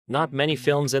Not many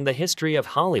films in the history of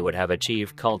Hollywood have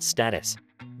achieved cult status.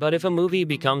 But if a movie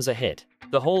becomes a hit,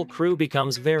 the whole crew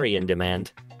becomes very in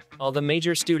demand. All the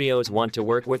major studios want to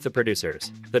work with the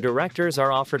producers, the directors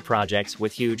are offered projects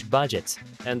with huge budgets,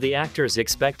 and the actors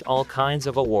expect all kinds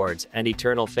of awards and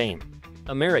eternal fame.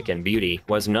 American Beauty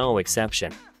was no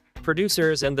exception.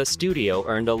 Producers and the studio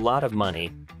earned a lot of money.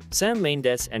 Sam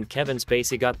Mendes and Kevin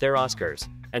Spacey got their Oscars,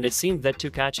 and it seemed that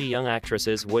two catchy young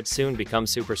actresses would soon become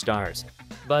superstars.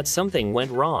 But something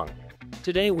went wrong.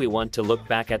 Today we want to look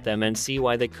back at them and see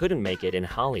why they couldn't make it in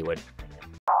Hollywood.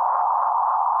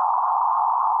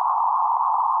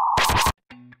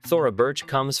 Thora Birch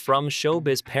comes from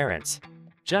showbiz parents.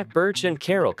 Jack Birch and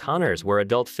Carol Connors were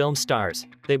adult film stars.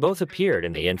 They both appeared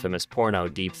in the infamous porno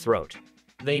Deep Throat.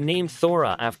 They named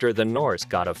Thora after the Norse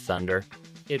god of thunder.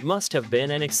 It must have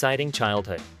been an exciting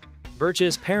childhood.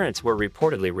 Birch's parents were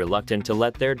reportedly reluctant to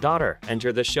let their daughter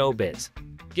enter the showbiz.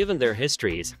 Given their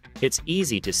histories, it's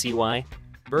easy to see why.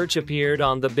 Birch appeared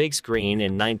on the big screen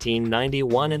in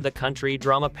 1991 in the country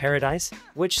drama Paradise,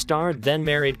 which starred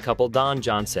then-married couple Don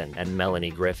Johnson and Melanie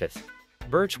Griffith.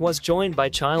 Birch was joined by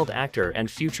child actor and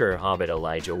future Hobbit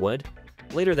Elijah Wood.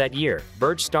 Later that year,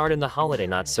 Birch starred in the holiday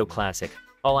not-so-classic,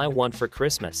 All I Want for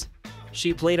Christmas.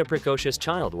 She played a precocious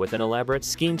child with an elaborate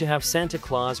scheme to have Santa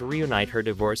Claus reunite her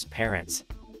divorced parents.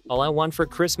 All I Want for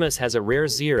Christmas has a rare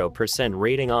 0%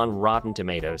 rating on Rotten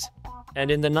Tomatoes. And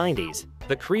in the 90s,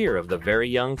 the career of the very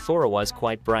young Thora was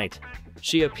quite bright.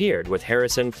 She appeared with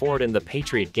Harrison Ford in The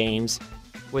Patriot Games,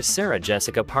 with Sarah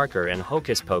Jessica Parker in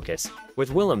Hocus Pocus,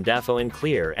 with Willem Dafoe in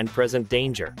Clear and Present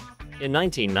Danger. In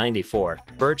 1994,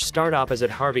 Birch starred opposite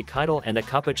Harvey Keitel and a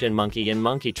capuchin monkey in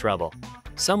Monkey Trouble.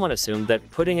 Someone assumed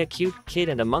that putting a cute kid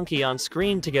and a monkey on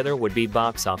screen together would be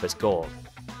box office gold.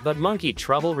 But Monkey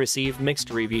Trouble received mixed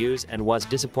reviews and was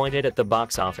disappointed at the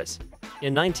box office.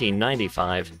 In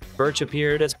 1995, Birch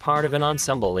appeared as part of an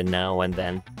ensemble in Now and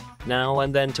Then. Now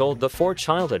and Then told the four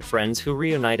childhood friends who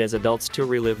reunite as adults to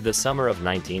relive the summer of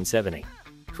 1970.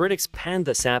 Critics panned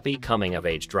the sappy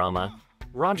coming-of-age drama.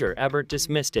 Roger Ebert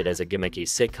dismissed it as a gimmicky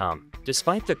sitcom.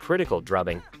 Despite the critical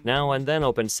drubbing, Now and Then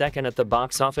opened second at the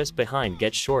box office behind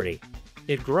Get Shorty.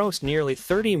 It grossed nearly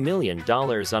 $30 million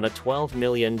on a $12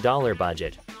 million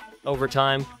budget. Over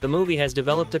time, the movie has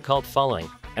developed a cult following,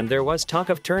 and there was talk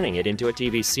of turning it into a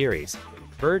TV series.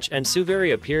 Birch and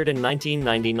Suvari appeared in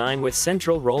 1999 with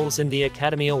central roles in the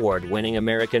Academy Award-winning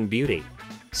American Beauty.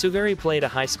 Suvari played a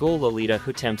high school Lolita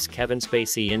who tempts Kevin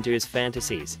Spacey into his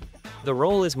fantasies. The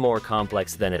role is more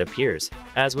complex than it appears,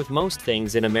 as with most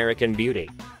things in American Beauty.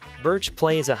 Birch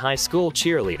plays a high school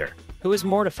cheerleader who is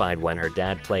mortified when her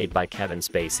dad, played by Kevin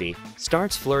Spacey,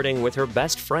 starts flirting with her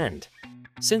best friend.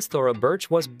 Since Thora Birch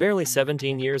was barely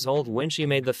 17 years old when she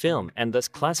made the film and thus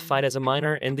classified as a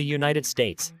minor in the United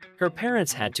States, her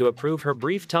parents had to approve her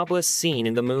brief topless scene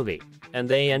in the movie, and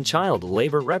they and child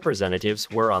labor representatives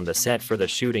were on the set for the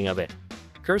shooting of it.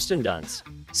 Kirsten Dunst,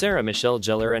 Sarah Michelle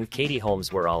Gellar and Katie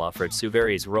Holmes were all offered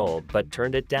Suvari's role but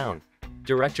turned it down.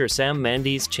 Director Sam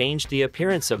Mendes changed the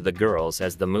appearance of the girls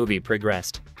as the movie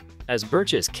progressed. As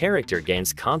Birch's character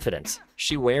gains confidence,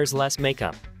 she wears less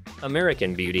makeup.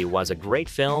 American Beauty was a great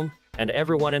film, and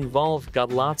everyone involved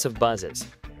got lots of buzzes.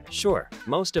 Sure,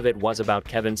 most of it was about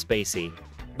Kevin Spacey,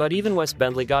 but even Wes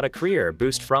Bentley got a career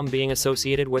boost from being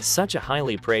associated with such a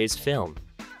highly praised film.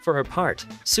 For her part,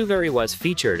 Suvari was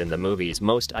featured in the movie's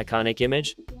most iconic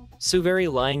image.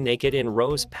 Suvari lying naked in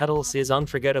rose petals is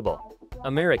unforgettable.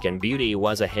 American Beauty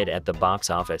was a hit at the box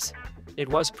office. It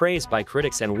was praised by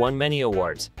critics and won many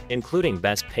awards, including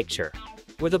Best Picture.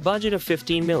 With a budget of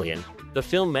 $15 million, the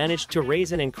film managed to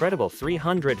raise an incredible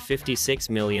 $356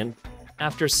 million.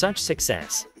 After such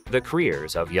success, the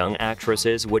careers of young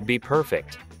actresses would be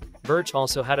perfect. Birch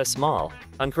also had a small,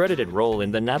 uncredited role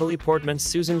in the Natalie Portman's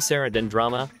Susan Sarandon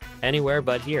drama, Anywhere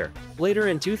But Here. Later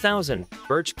in 2000,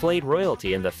 Birch played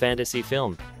royalty in the fantasy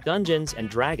film, Dungeons &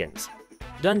 Dragons.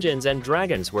 Dungeons &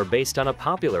 Dragons were based on a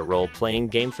popular role-playing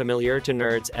game familiar to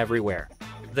nerds everywhere.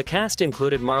 The cast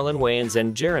included Marlon Wayans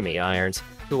and Jeremy Irons,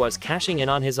 who was cashing in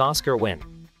on his Oscar win.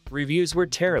 Reviews were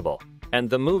terrible, and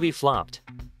the movie flopped.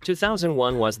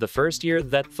 2001 was the first year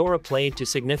that Thora played two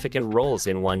significant roles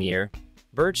in one year.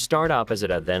 Birch starred opposite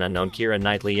a then-unknown Keira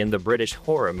Knightley in the British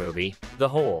horror movie, The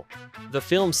Hole. The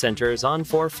film centers on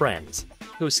four friends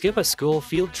who skip a school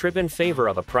field trip in favor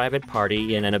of a private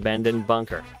party in an abandoned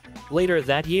bunker. Later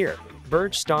that year,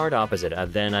 Birch starred opposite a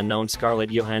then-unknown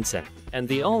Scarlett Johansson and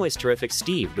the always terrific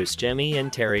Steve Buscemi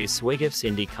in Terry Swiggeff's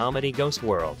indie comedy Ghost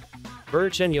World.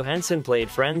 Birch and Johansson played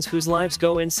friends whose lives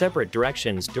go in separate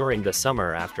directions during the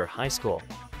summer after high school.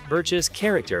 Birch's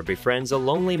character befriends a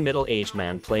lonely middle-aged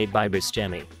man played by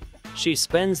Buscemi. She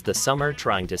spends the summer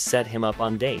trying to set him up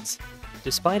on dates.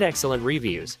 Despite excellent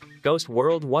reviews, Ghost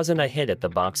World wasn't a hit at the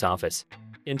box office.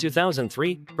 In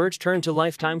 2003, Birch turned to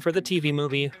Lifetime for the TV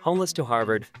movie Homeless to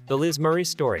Harvard, the Liz Murray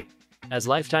story. As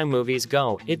Lifetime movies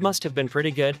go, it must have been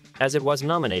pretty good, as it was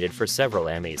nominated for several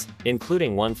Emmys,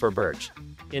 including one for Birch.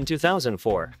 In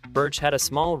 2004, Birch had a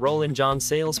small role in John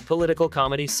Sayles' political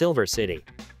comedy Silver City.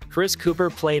 Chris Cooper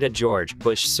played a George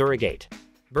Bush surrogate.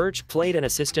 Birch played an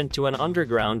assistant to an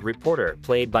underground reporter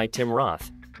played by Tim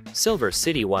Roth. Silver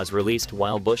City was released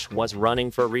while Bush was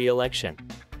running for re-election,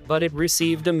 but it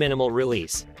received a minimal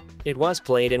release. It was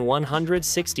played in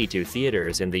 162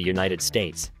 theaters in the United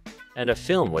States, and a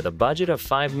film with a budget of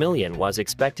 $5 million was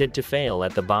expected to fail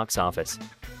at the box office.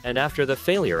 And after the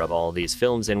failure of all these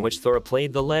films in which Thora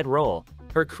played the lead role,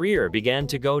 her career began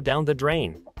to go down the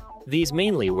drain. These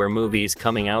mainly were movies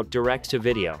coming out direct to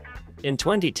video. In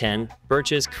 2010,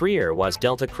 Birch's career was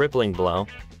dealt a crippling blow.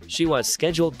 She was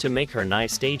scheduled to make her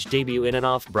nice stage debut in an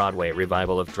off-Broadway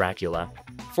revival of Dracula.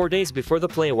 4 days before the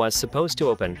play was supposed to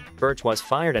open, Birch was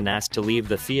fired and asked to leave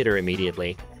the theater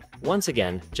immediately. Once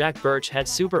again, Jack Birch had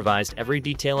supervised every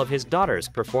detail of his daughter's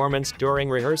performance during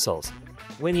rehearsals.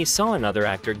 When he saw another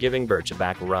actor giving Birch a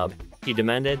back rub, he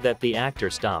demanded that the actor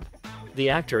stop. The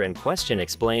actor in question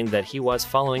explained that he was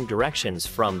following directions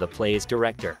from the play's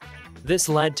director. This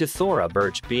led to Thora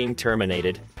Birch being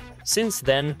terminated. Since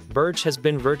then, Birch has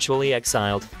been virtually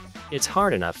exiled. It's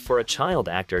hard enough for a child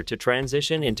actor to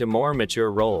transition into more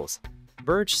mature roles.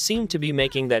 Birch seemed to be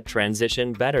making that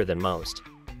transition better than most.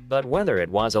 But whether it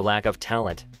was a lack of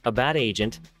talent, a bad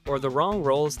agent, or the wrong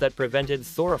roles that prevented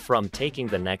Thora from taking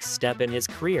the next step in his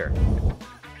career.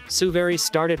 Suvari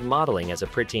started modeling as a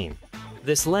preteen.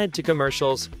 This led to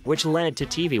commercials, which led to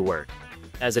TV work.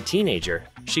 As a teenager,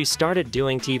 she started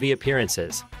doing TV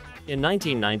appearances. In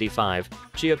 1995,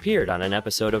 she appeared on an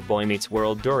episode of Boy Meets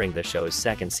World during the show's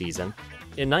second season.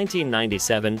 In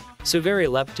 1997, Suvari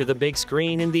leapt to the big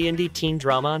screen in the indie teen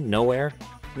drama Nowhere.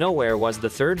 Nowhere was the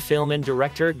third film in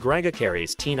director Greg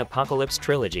Carey's teen apocalypse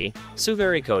trilogy.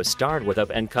 Suvari co-starred with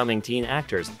up-and-coming teen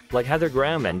actors like Heather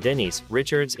Graham and Denise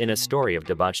Richards in a story of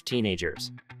debauched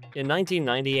teenagers. In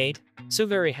 1998,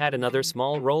 Suvari had another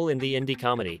small role in the indie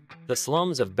comedy, The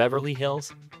Slums of Beverly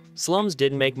Hills. Slums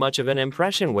didn't make much of an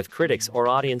impression with critics or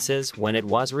audiences when it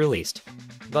was released,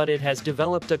 but it has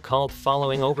developed a cult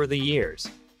following over the years.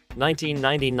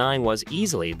 1999 was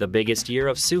easily the biggest year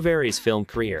of Suvari's film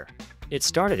career. It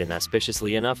started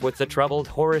inauspiciously enough with the troubled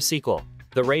horror sequel,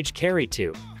 The Rage Carrie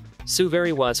 2.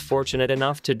 Suvari was fortunate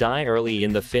enough to die early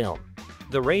in the film.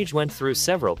 The Rage went through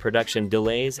several production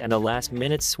delays and a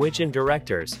last-minute switch in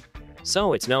directors.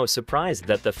 So it's no surprise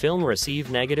that the film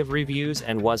received negative reviews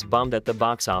and was bombed at the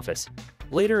box office.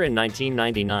 Later in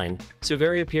 1999,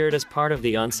 Suvari appeared as part of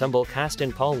the ensemble cast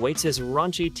in Paul Waits'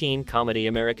 raunchy teen comedy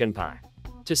American Pie.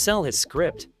 To sell his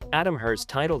script, Adam Hurst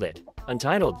titled it,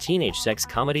 "Untitled teenage sex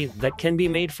comedy that can be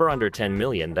made for under $10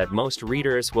 million that most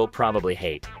readers will probably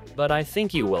hate, but I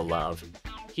think you will love."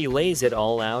 He lays it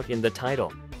all out in the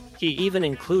title. He even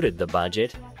included the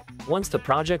budget. Once the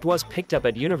project was picked up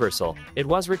at Universal, it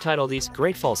was retitled East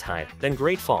Great Falls High, then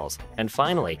Great Falls, and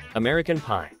finally, American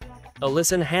Pie.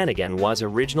 Alyson Hannigan was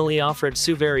originally offered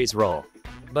Suvari's role,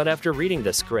 but after reading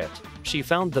the script, she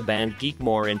found the band geek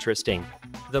more interesting.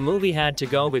 The movie had to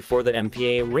go before the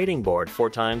MPA rating board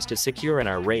 4 times to secure an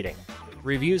R rating.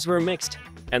 Reviews were mixed,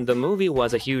 and the movie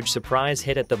was a huge surprise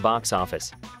hit at the box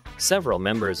office. Several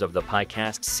members of the Pie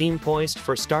cast seem poised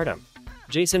for stardom.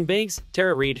 Jason Biggs,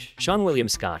 Tara Reid, Sean William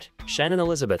Scott, Shannon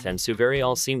Elizabeth and Suvari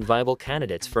all seemed viable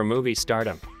candidates for movie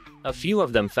stardom. A few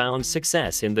of them found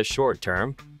success in the short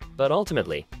term, but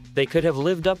ultimately, they could have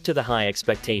lived up to the high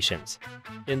expectations.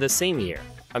 In the same year,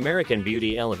 American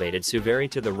Beauty elevated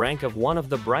Suvari to the rank of one of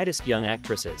the brightest young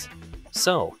actresses.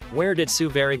 So, where did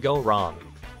Suvari go wrong?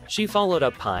 She followed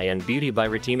up Pie and Beauty by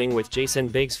reteaming with Jason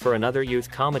Biggs for another youth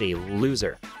comedy,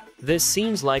 Loser. This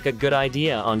seems like a good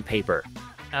idea on paper.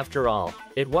 After all,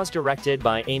 it was directed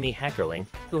by Amy Heckerling,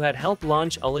 who had helped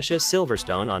launch Alicia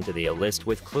Silverstone onto the A-list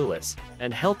with Clueless,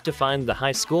 and helped define the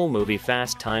high school movie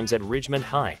Fast Times at Ridgemont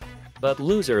High. But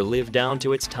Loser lived down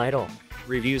to its title.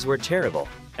 Reviews were terrible,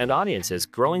 and audiences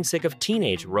growing sick of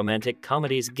teenage romantic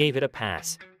comedies gave it a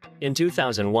pass. In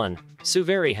 2001,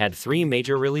 Suvari had 3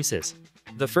 major releases.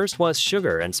 The first was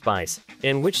Sugar and Spice,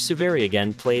 in which Suvari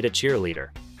again played a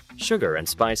cheerleader. Sugar and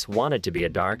Spice wanted to be a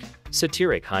dark,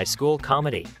 satiric high school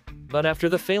comedy. But after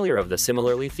the failure of the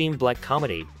similarly themed black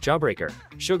comedy, Jawbreaker,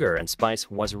 Sugar and Spice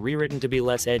was rewritten to be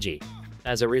less edgy.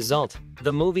 As a result,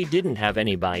 the movie didn't have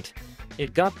any bite.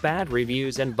 It got bad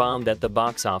reviews and bombed at the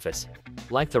box office.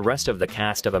 Like the rest of the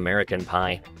cast of American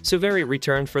Pie, Suvari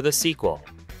returned for the sequel.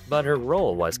 but her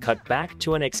role was cut back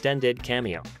to an extended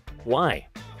cameo. Why?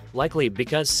 Likely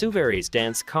because Suvari's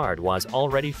dance card was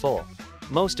already full.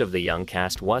 Most of the young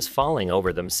cast was falling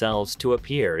over themselves to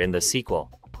appear in the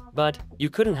sequel. But you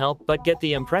couldn't help but get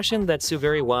the impression that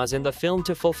Suvari was in the film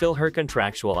to fulfill her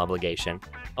contractual obligation.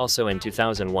 Also in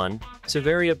 2001,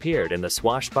 Suvari appeared in the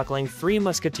swashbuckling Three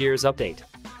Musketeers update.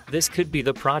 This could be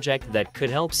the project that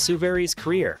could help Suvari's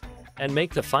career and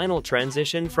make the final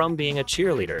transition from being a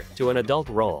cheerleader to an adult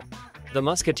role. The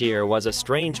Musketeer was a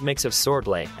strange mix of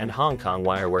swordplay and Hong Kong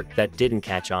wirework that didn't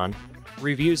catch on.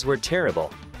 Reviews were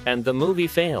terrible, and the movie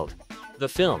failed. The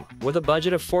film, with a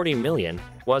budget of $40 million,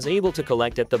 was able to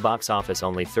collect at the box office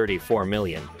only $34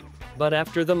 million. But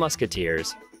after The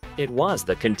Musketeers, it was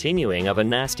the continuing of a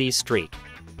nasty streak.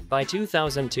 By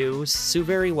 2002,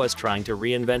 Suvari was trying to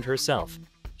reinvent herself.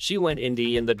 She went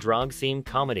indie in the drug-themed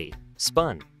comedy,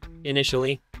 Spun.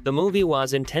 Initially, the movie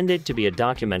was intended to be a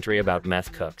documentary about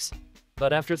meth cooks.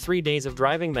 But after 3 days of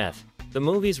driving meth, the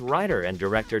movie's writer and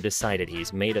director decided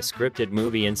he's made a scripted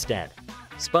movie instead.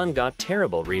 Spun got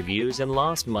terrible reviews and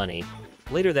lost money.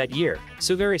 Later that year,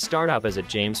 Suvari starred up as a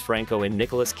James Franco in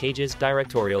Nicolas Cage's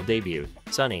directorial debut,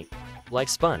 Sunny. Like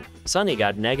Spun, Sunny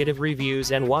got negative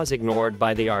reviews and was ignored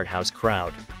by the art house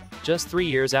crowd. Just 3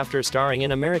 years after starring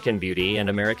in American Beauty and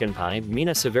American Pie,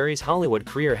 Mena Suvari's Hollywood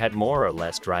career had more or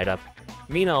less dried up.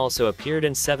 Mena also appeared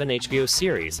in 7 HBO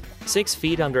series, 6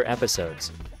 Feet Under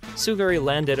episodes. Suvari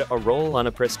landed a role on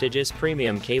a prestigious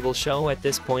premium cable show at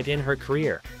this point in her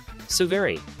career.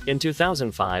 Suvari, in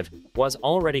 2005, was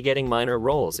already getting minor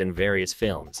roles in various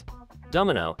films.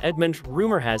 Domino, Edmund,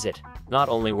 rumor has it, not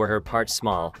only were her parts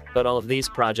small, but all of these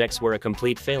projects were a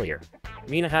complete failure.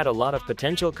 Mena had a lot of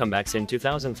potential comebacks in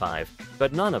 2005,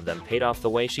 but none of them paid off the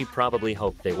way she probably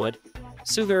hoped they would.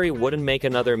 Suvari wouldn't make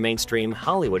another mainstream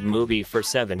Hollywood movie for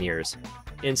 7 years.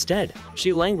 Instead,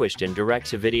 she languished in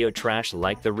direct-to-video trash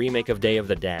like the remake of Day of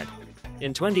the Dead.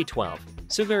 In 2012,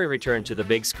 Suvari returned to the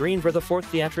big screen for the 4th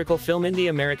theatrical film in the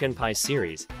American Pie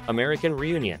series, American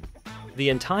Reunion. The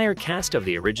entire cast of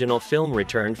the original film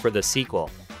returned for the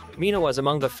sequel. Mena was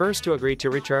among the first to agree to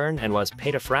return and was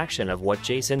paid a fraction of what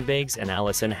Jason Biggs and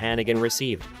Allison Hannigan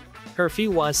received. Her fee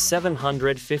was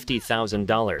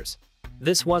 $750,000.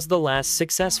 This was the last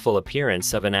successful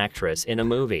appearance of an actress in a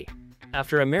movie.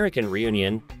 After American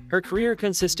Reunion, her career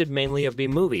consisted mainly of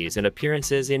B-movies and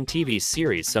appearances in TV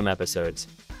series some episodes.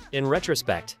 In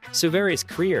retrospect, Suvari's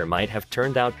career might have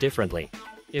turned out differently.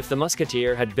 If The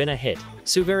Musketeer had been a hit,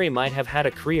 Suvari might have had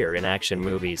a career in action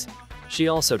movies. She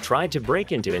also tried to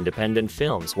break into independent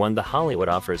films when the Hollywood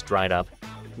offers dried up.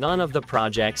 None of the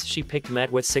projects she picked met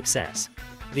with success.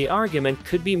 The argument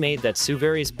could be made that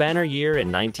Suvari's banner year in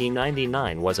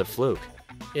 1999 was a fluke.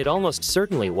 It almost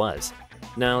certainly was.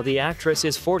 Now the actress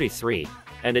is 43,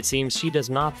 and it seems she does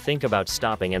not think about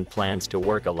stopping and plans to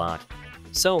work a lot.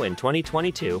 So in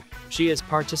 2022, she has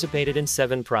participated in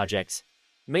 7 projects.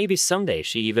 Maybe someday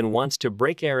she even wants to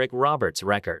break Eric Roberts'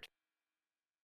 record.